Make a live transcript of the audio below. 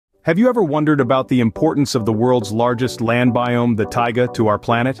Have you ever wondered about the importance of the world's largest land biome, the taiga, to our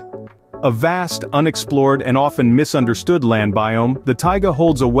planet? A vast, unexplored and often misunderstood land biome, the taiga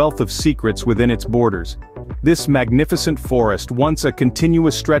holds a wealth of secrets within its borders. This magnificent forest, once a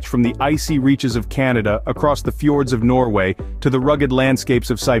continuous stretch from the icy reaches of Canada across the fjords of Norway to the rugged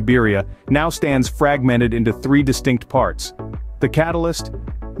landscapes of Siberia, now stands fragmented into three distinct parts. The catalyst,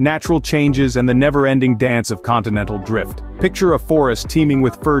 natural changes and the never-ending dance of continental drift. Picture a forest teeming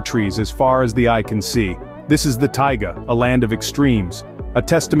with fir trees as far as the eye can see. This is the taiga, a land of extremes, a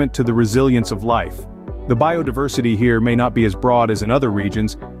testament to the resilience of life. The biodiversity here may not be as broad as in other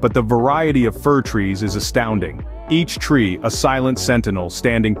regions, but the variety of fir trees is astounding. Each tree, a silent sentinel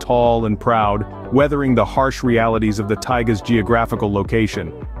standing tall and proud, weathering the harsh realities of the taiga's geographical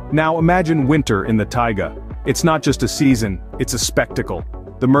location. Now imagine winter in the taiga. It's not just a season, it's a spectacle.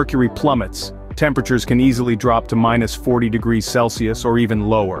 The mercury plummets, temperatures can easily drop to -40 degrees Celsius or even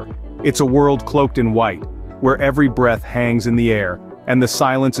lower. It's a world cloaked in white, where every breath hangs in the air, and the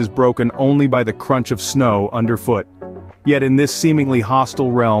silence is broken only by the crunch of snow underfoot. Yet in this seemingly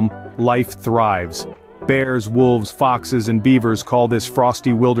hostile realm, life thrives. Bears, wolves, foxes and beavers call this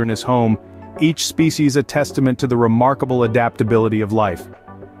frosty wilderness home, each species a testament to the remarkable adaptability of life.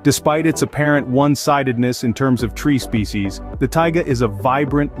 Despite its apparent one-sidedness in terms of tree species, the taiga is a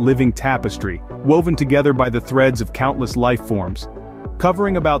vibrant, living tapestry, woven together by the threads of countless life forms.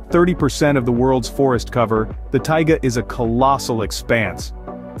 Covering about 30% of the world's forest cover, the taiga is a colossal expanse.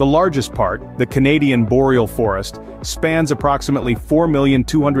 The largest part, the Canadian Boreal forest, spans approximately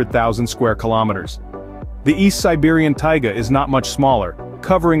 4,200,000 square kilometers. The East Siberian taiga is not much smaller,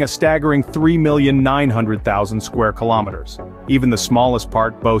 covering a staggering 3,900,000 square kilometers. Even the smallest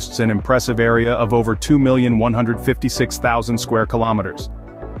part boasts an impressive area of over 2,156,000 square kilometers.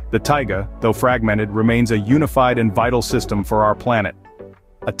 The taiga, though fragmented, remains a unified and vital system for our planet.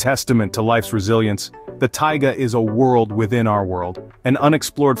 A testament to life's resilience, the taiga is a world within our world, an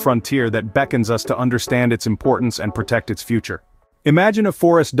unexplored frontier that beckons us to understand its importance and protect its future. Imagine a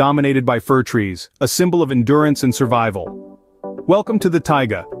forest dominated by fir trees, a symbol of endurance and survival. Welcome to the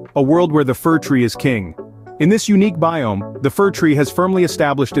taiga, a world where the fir tree is king. In this unique biome, the fir tree has firmly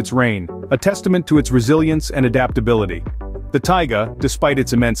established its reign, a testament to its resilience and adaptability. The taiga, despite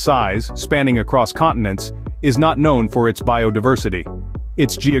its immense size, spanning across continents, is not known for its biodiversity.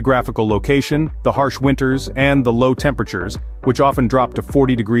 Its geographical location, the harsh winters, and the low temperatures, which often drop to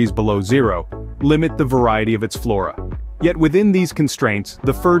 40 degrees below zero, limit the variety of its flora. Yet within these constraints,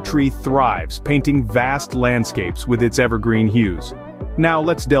 the fir tree thrives, painting vast landscapes with its evergreen hues. Now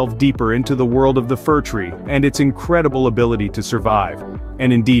let's delve deeper into the world of the fir tree and its incredible ability to survive,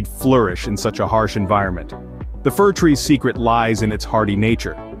 and indeed flourish in such a harsh environment. The fir tree's secret lies in its hardy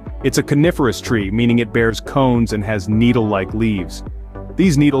nature. It's a coniferous tree, meaning it bears cones and has needle-like leaves.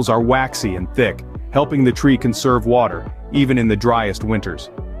 These needles are waxy and thick, helping the tree conserve water, even in the driest winters.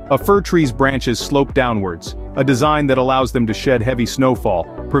 A fir tree's branches slope downwards, a design that allows them to shed heavy snowfall,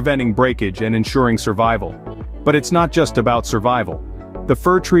 preventing breakage and ensuring survival. But it's not just about survival. The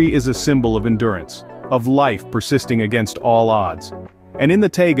fir tree is a symbol of endurance, of life persisting against all odds. And in the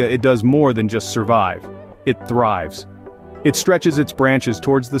taiga it does more than just survive. It thrives. It stretches its branches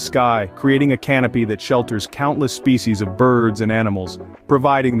towards the sky, creating a canopy that shelters countless species of birds and animals,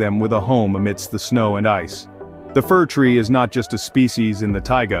 providing them with a home amidst the snow and ice. The fir tree is not just a species in the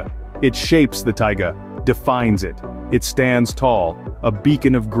taiga, it shapes the taiga, defines it. It stands tall, a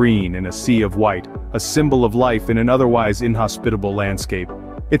beacon of green in a sea of white, a symbol of life in an otherwise inhospitable landscape.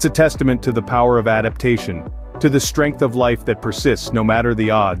 It's a testament to the power of adaptation, to the strength of life that persists no matter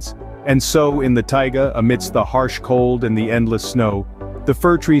the odds. And so in the taiga, amidst the harsh cold and the endless snow, the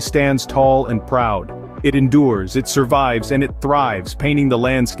fir tree stands tall and proud. It endures, it survives, and it thrives, painting the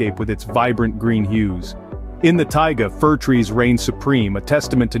landscape with its vibrant green hues. In the taiga, fir trees reign supreme, a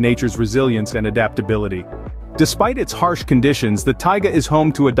testament to nature's resilience and adaptability. Despite its harsh conditions, the taiga is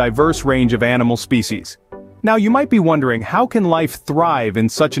home to a diverse range of animal species. Now you might be wondering, how can life thrive in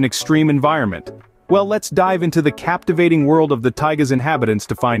such an extreme environment? Well, let's dive into the captivating world of the taiga's inhabitants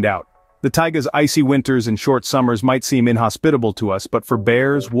to find out. The taiga's icy winters and short summers might seem inhospitable to us, but for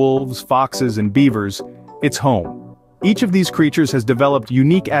bears, wolves, foxes, and beavers, it's home. Each of these creatures has developed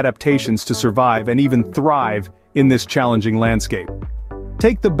unique adaptations to survive and even thrive in this challenging landscape.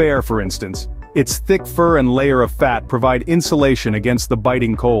 Take the bear for instance. Its thick fur and layer of fat provide insulation against the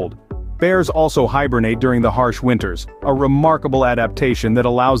biting cold. Bears also hibernate during the harsh winters, a remarkable adaptation that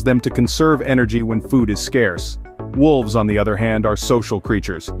allows them to conserve energy when food is scarce. Wolves, on the other hand, are social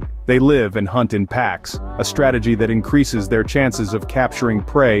creatures. They live and hunt in packs, a strategy that increases their chances of capturing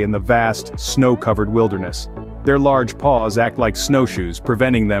prey in the vast, snow-covered wilderness. Their large paws act like snowshoes,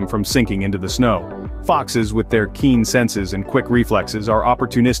 preventing them from sinking into the snow. Foxes, with their keen senses and quick reflexes, are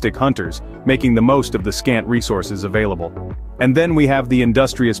opportunistic hunters, making the most of the scant resources available. And then we have the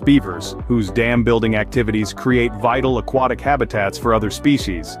industrious beavers, whose dam-building activities create vital aquatic habitats for other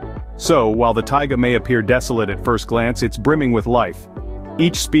species. So, while the taiga may appear desolate at first glance, it's brimming with life.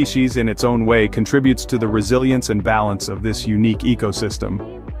 Each species in its own way contributes to the resilience and balance of this unique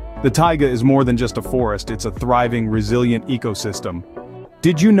ecosystem. The taiga is more than just a forest, it's a thriving, resilient ecosystem.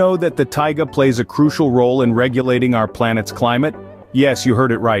 Did you know that the taiga plays a crucial role in regulating our planet's climate? Yes, you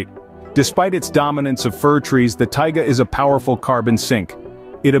heard it right. Despite its dominance of fir trees, the taiga is a powerful carbon sink.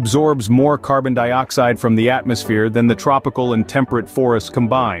 It absorbs more carbon dioxide from the atmosphere than the tropical and temperate forests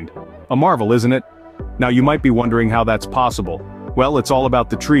combined. A marvel, isn't it? Now you might be wondering how that's possible. Well, it's all about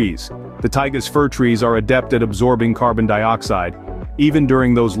the trees. The taiga's fir trees are adept at absorbing carbon dioxide, even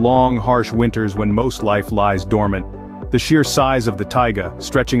during those long, harsh winters when most life lies dormant. The sheer size of the taiga,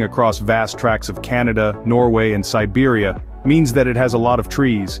 stretching across vast tracts of Canada, Norway, and Siberia, means that it has a lot of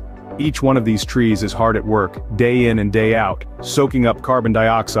trees. Each one of these trees is hard at work, day in and day out, soaking up carbon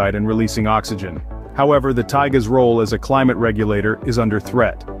dioxide and releasing oxygen. However, the taiga's role as a climate regulator is under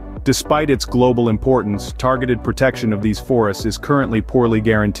threat. Despite its global importance, targeted protection of these forests is currently poorly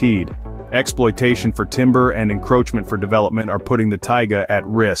guaranteed. Exploitation for timber and encroachment for development are putting the taiga at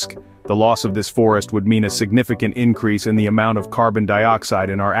risk. The loss of this forest would mean a significant increase in the amount of carbon dioxide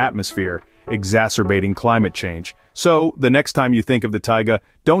in our atmosphere, exacerbating climate change. So, the next time you think of the taiga,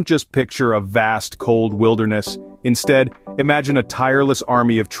 don't just picture a vast, cold wilderness. Instead, imagine a tireless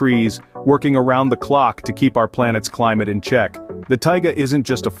army of trees working around the clock to keep our planet's climate in check. The taiga isn't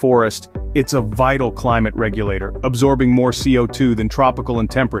just a forest, it's a vital climate regulator, absorbing more CO2 than tropical and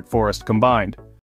temperate forests combined.